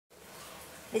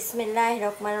বিসমিল্লাহির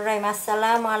রহমানির রহিম।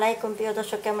 আসসালামু আলাইকুম প্রিয়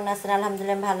দর্শক, কেমন আছেন?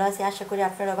 আলহামদুলিল্লাহ ভালো আছি, আশা করি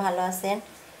আপনারা ভালো আছেন।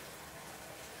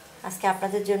 আজকে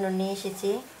আপনাদের জন্য নিয়ে এসেছি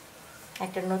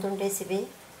একটা নতুন রেসিপি।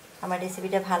 আমার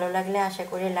রেসিপিটা ভালো লাগলে আশা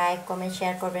করি লাইক কমেন্ট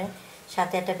শেয়ার করবেন।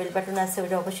 সাথে একটা বেল বাটন আছে,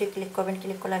 ওইটা অবশ্যই ক্লিক করবেন।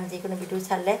 ক্লিক করলে আমি যে কোনো ভিডিও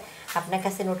ছাড়লে আপনার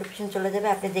কাছে নোটিফিকেশন চলে যাবে,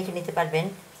 আপনি দেখে নিতে পারবেন।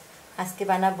 আজকে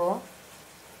বানাবো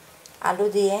আলু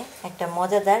দিয়ে একটা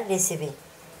মজাদার রেসিপি।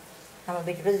 আমার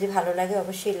ভিডিওটা যদি ভালো লাগে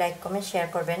অবশ্যই লাইক কমেন্ট শেয়ার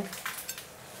করবেন।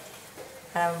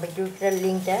 আর ভিডিওটার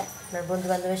লিঙ্কটা আপনার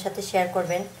বন্ধুবান্ধবের সাথে শেয়ার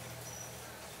করবেন।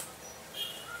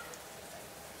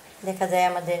 দেখা যায়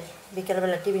আমাদের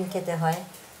বিকেলবেলা টিফিন খেতে হয়,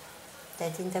 তাই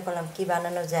চিন্তা করলাম কি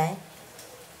বানানো যায়।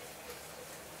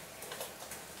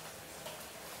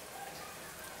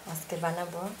 আজকে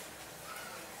বানাবো,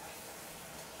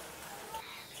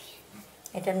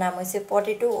 এটার নাম হয়েছে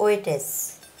পটেটো ওয়েটেস।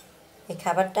 এই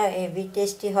খাবারটা হেভি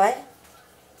টেস্টি হয়,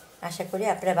 আশা করি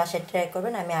আপনারা বাসায় ট্রাই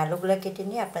করবেন। আমি আলুগুলো কেটে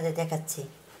নিয়ে আপনাদের দেখাচ্ছি।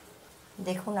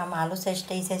 দেখুন আমার আলু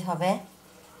সাইজটা এই সাইজ হবে।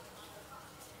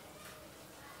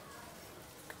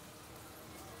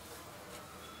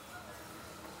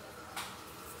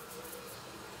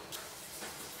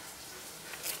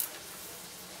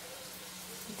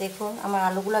 দেখুন আমার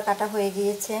আলুগুলো কাটা হয়ে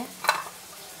গিয়েছে।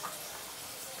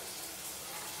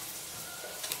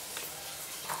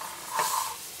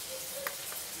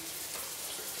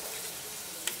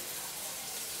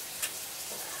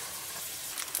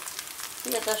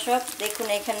 প্রিয় দর্শক দেখুন,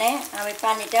 এখানে আমি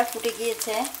পানিটা ফুটে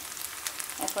গিয়েছে।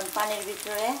 এখন পানির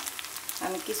ভিতরে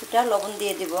আমি কিছুটা লবণ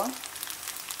দিয়ে দিব।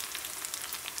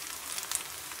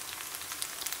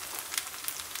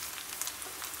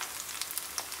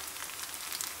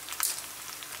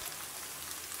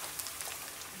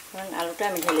 এখন আলুটা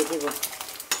আমি ঢেলে দিব।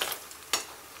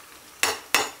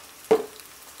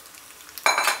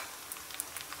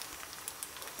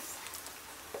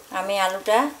 আমি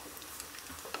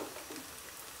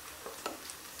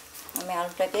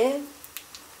আলুটাকে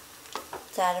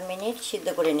 4 মিনিট সিদ্ধ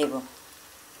করে নেব।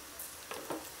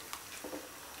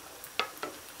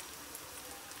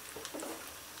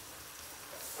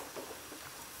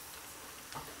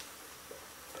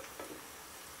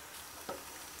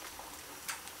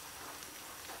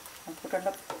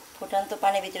 ফুটান্ত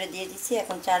পানির ভিতরে দিয়ে দিচ্ছি।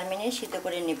 এখন 4 মিনিট সিদ্ধ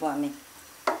করে নেব আমি।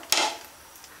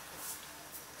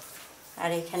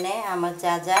 আর এখানে আমার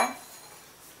যা যা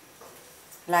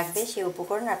লাগবে সেই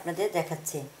উপকরণ আপনাদের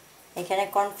দেখাচ্ছি। এখানে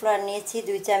কর্নফ্লাওয়ার নিয়েছি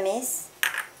 2 চামচ,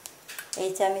 এই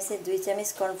চামচে 2 চামচ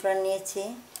কর্নফ্লাওয়ার নিয়েছি।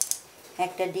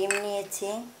 একটা ডিম নিয়েছি,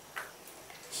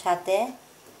 সাথে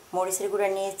মরিচের গুঁড়া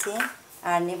নিয়েছি,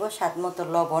 আর নেব স্বাদ মতো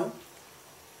লবণ।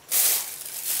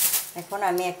 এখন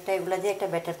আমি এগুলা দিয়ে একটা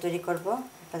ব্যাটার তৈরি করব,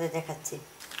 আপনাদের দেখাচ্ছি।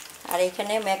 আর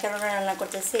এখানে ম্যাকারোনি রান্না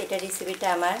করতেছি। এটা রেসিপিটা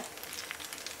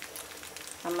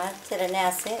আমার চ্যানেলে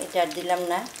আছে, এটা আর দিলাম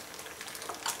না।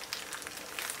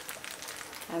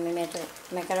 আমি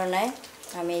ম্যাকারোনায়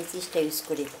আমি এই চিজটা ইউজ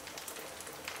করি।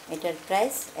 এটার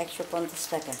প্রাইস 150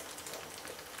 টাকা।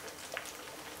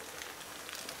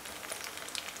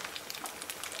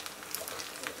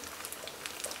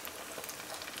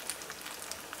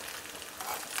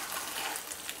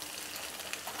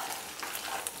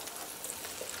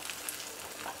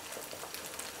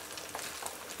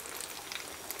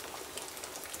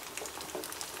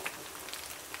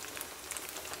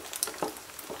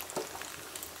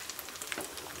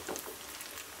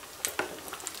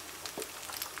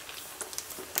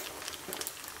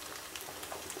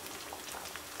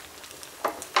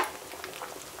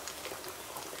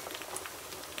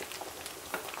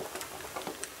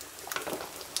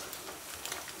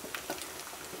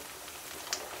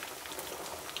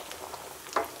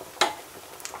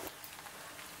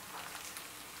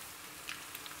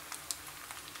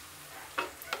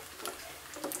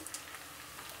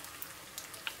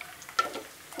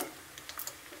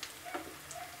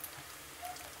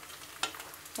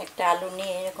 একটা আলু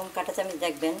নিয়ে এরকম কাঁটা চামচ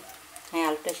দেখবেন, হ্যাঁ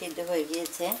আলুটা সিদ্ধ হয়ে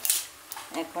গিয়েছে।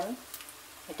 এখন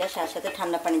এটা সাথে সাথে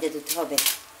ঠান্ডা পানি দিয়ে দিতে হবে।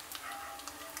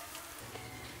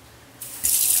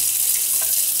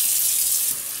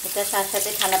 এটা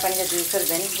সাথে ঠান্ডা পানি দিয়ে ধুয়ে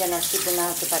ফেলবেন, যেন সিদ্ধ না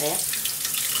হতে পারে।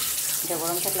 এটা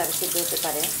গরম থাকলে আবার সিদ্ধ হতে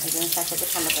পারে, এই জন্য সাথে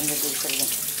ঠান্ডা পানি দিয়ে ধুয়ে ফেলবেন।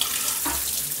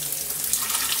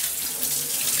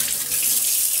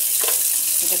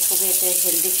 এটা খুবই একটা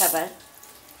হেলদি খাবার।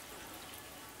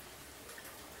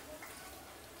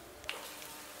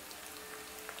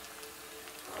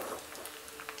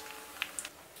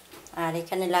 আর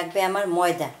এখানে লাগবে আমার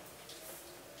ময়দা।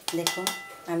 দেখুন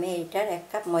আমি এইটার 1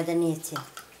 কাপ ময়দা নিয়েছি।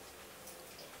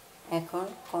 এখন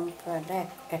কর্নফ্লাওয়ারটা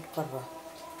অ্যাড করব।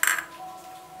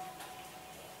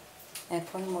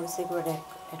 এখন মরিচের গুঁড়োটা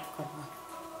অ্যাড করব।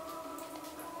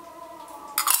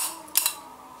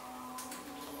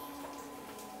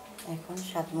 এখন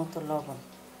স্বাদ মতো লবণ।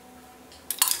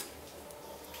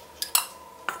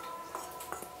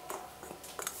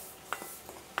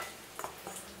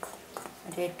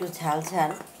 এটা একটু ঝাল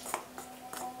ঝাল,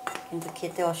 কিন্তু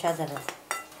খেতে অসাধারণ।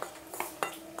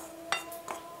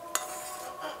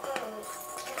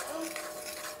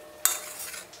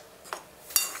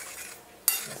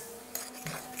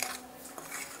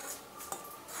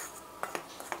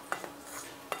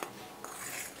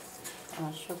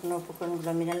 আমার শুকনো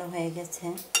উপকরণগুলো মিলানো হয়ে গেছে।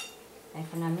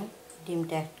 এখন আমি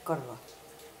ডিমটা অ্যাড করব।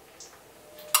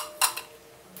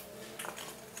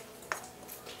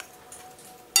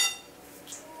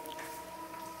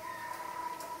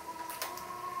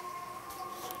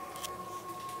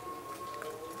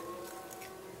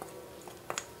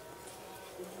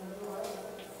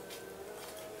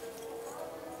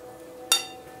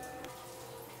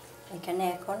 এখানে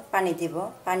এখন পানি দিব।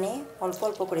 পানি অল্প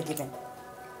অল্প করে দিবেন।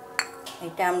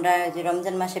 এটা আমরা যে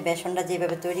রমজান মাসে বেসনটা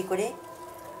যেভাবে তৈরি করি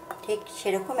ঠিক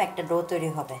সেরকম একটা ডো তৈরি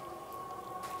হবে।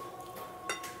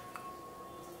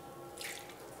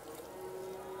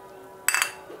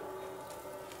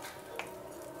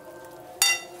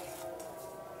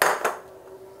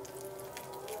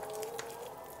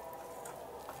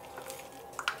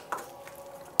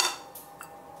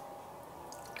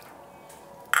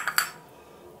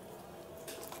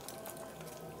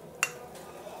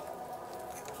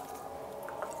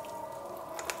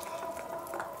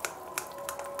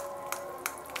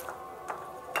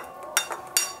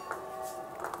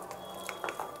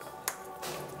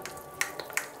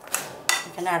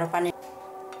 এখানে আরও পানি।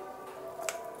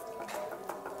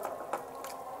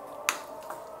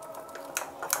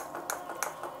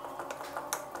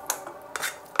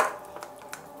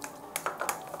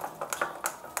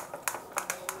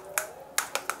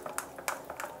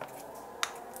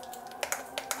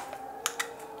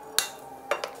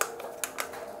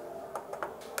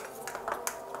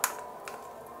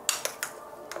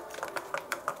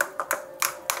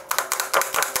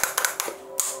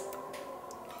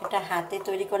 এটা হাতে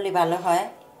তৈরি করলে ভালো হয়।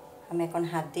 আমি এখন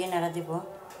হাত দিয়ে নাড়া দিব।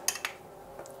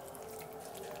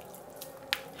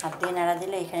 হাত দিয়ে নাড়া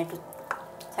দিলে এখানে একটু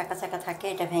চাকা চাকা থাকে,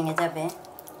 এটা ভেঙে যাবে।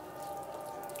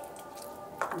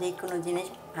 যে কোনো জিনিস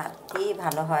হাত দিয়েই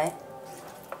ভালো হয়।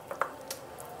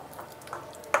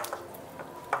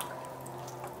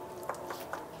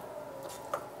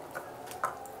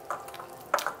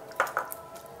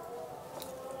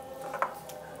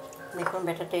 দেখুন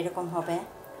ব্যাটারটা এরকম হবে।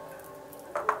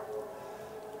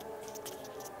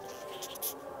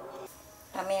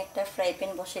 আমি একটা ফ্রাই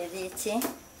প্যান বসিয়ে দিয়েছি।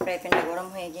 ফ্রাই প্যানটা গরম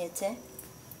হয়ে গিয়েছে।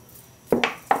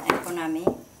 এখন আমি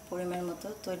পরিমাণ মতো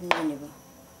তৈরি নিয়ে নেব।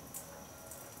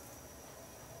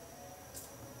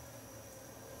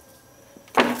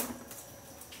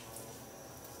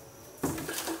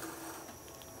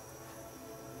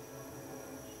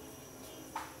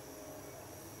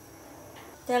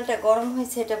 তেলটা গরম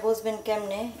হয়েছে, এটা বুঝবেন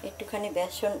কেমনে? একটুখানি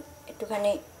বেসন,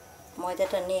 একটুখানি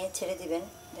ময়দাটা নিয়ে ছেড়ে দিবেন।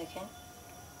 দেখেন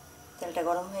তেলটা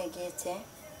গরম হয়ে গিয়েছে।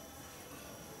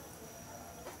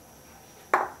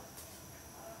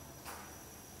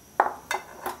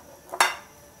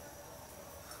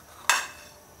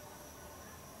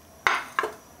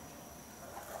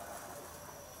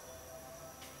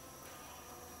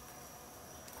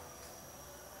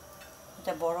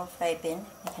 এটা বড় ফ্রাই প্যান,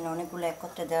 এখানে অনেকগুলো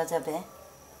একত্রে দেওয়া যাবে।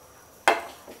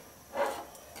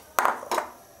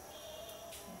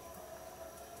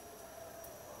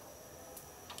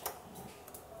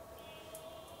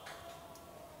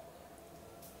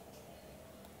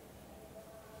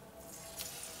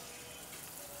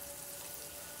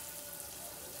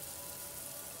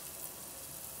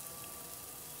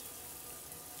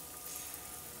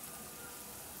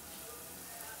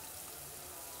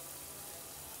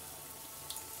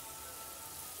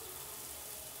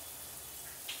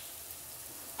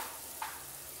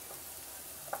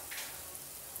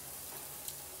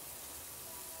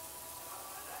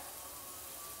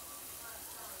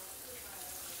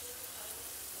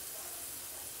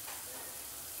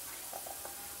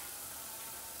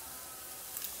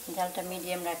 জালটা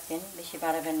মিডিয়াম রাখবেন, বেশি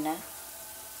বাড়াবেন না।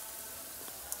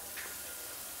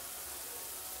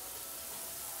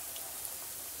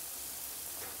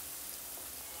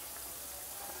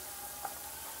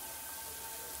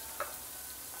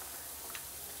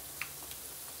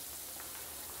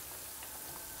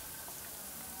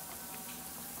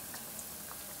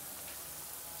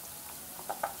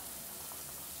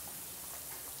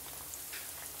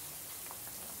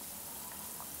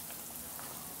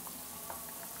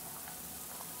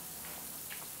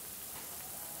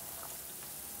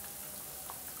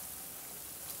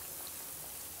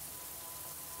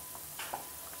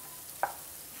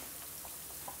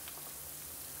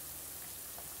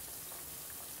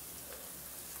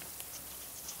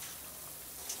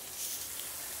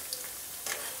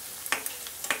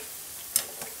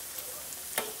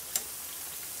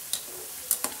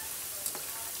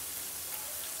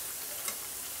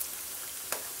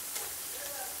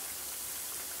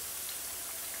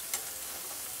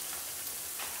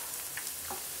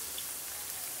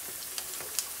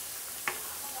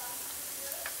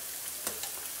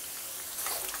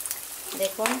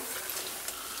 দেখুন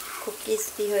খুব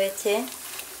ক্রিস্পি হয়েছে।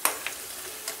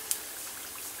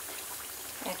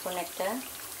 এখন একটা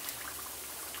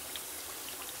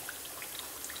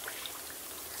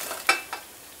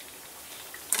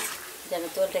যেন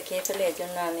তোলটা খেয়ে ফেলে, এর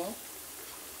জন্য আমি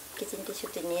কিচেন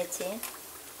টিস্যুতে নিয়েছি।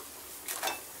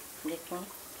 দেখুন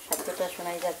শব্দটা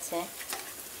শোনাই যাচ্ছে।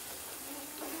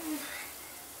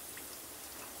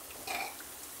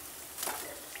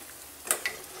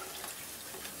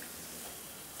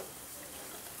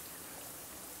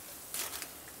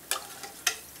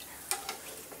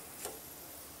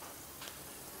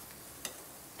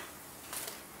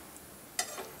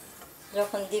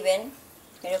 যখন দিবেন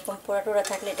এরকম পোড়া টোড়া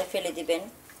থাকলে এটা ফেলে দিবেন,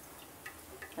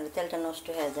 আর তেলটা নষ্ট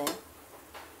হয়ে যায়।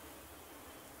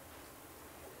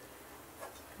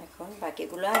 এখন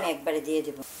বাকিগুলো আমি একবারে দিয়ে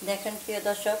দেব। দেখেন প্রিয়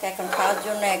দর্শক, এখন খাওয়ার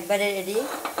জন্য একবারে রেডি।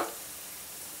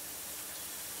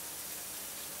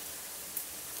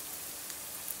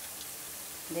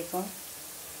 দেখুন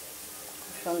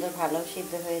খুব সুন্দর ভালো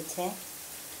সিদ্ধ হয়েছে।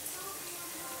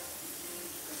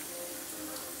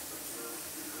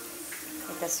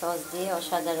 এটা সস দিয়ে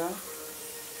অসাধারণ।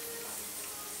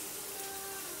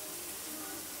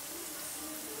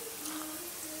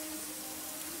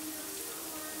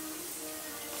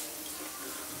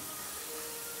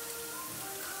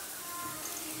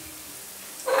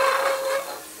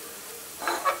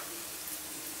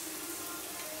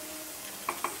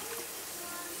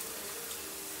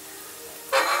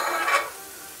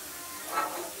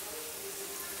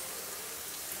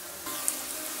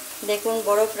 দেখুন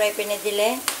বড় ফ্রাই প্যানে দিলে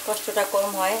কষ্টটা কম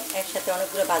হয়, একসাথে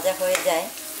অনেকগুলো ভাজা হয়ে যায়।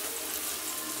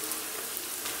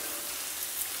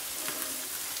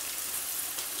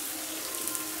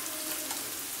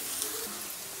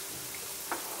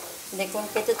 দেখুন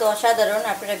খেতে তো অসাধারণ।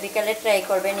 আপনারা বিকালে ট্রাই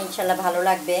করবেন, ইনশাল্লাহ ভালো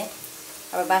লাগবে।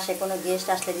 আবার বাসায় কোনো গেস্ট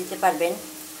আসলে দিতে পারবেন।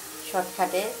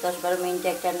 শর্টকাটে 10-12 মিনিটে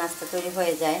একটা নাস্তা তৈরি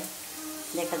হয়ে যায়।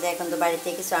 দেখা যায় এখন তো বাড়িতে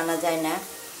কিছু আনা যায় না,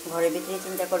 ঘরের ভিতরে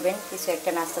চিন্তা করবেন কিছু একটা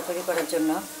নাস্তা তৈরি করার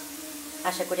জন্য।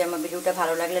 আশা করি আমার ভিডিওটা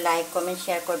ভালো লাগলে লাইক কমেন্ট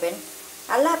শেয়ার করবেন।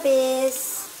 আল্লাহ হাফেজ।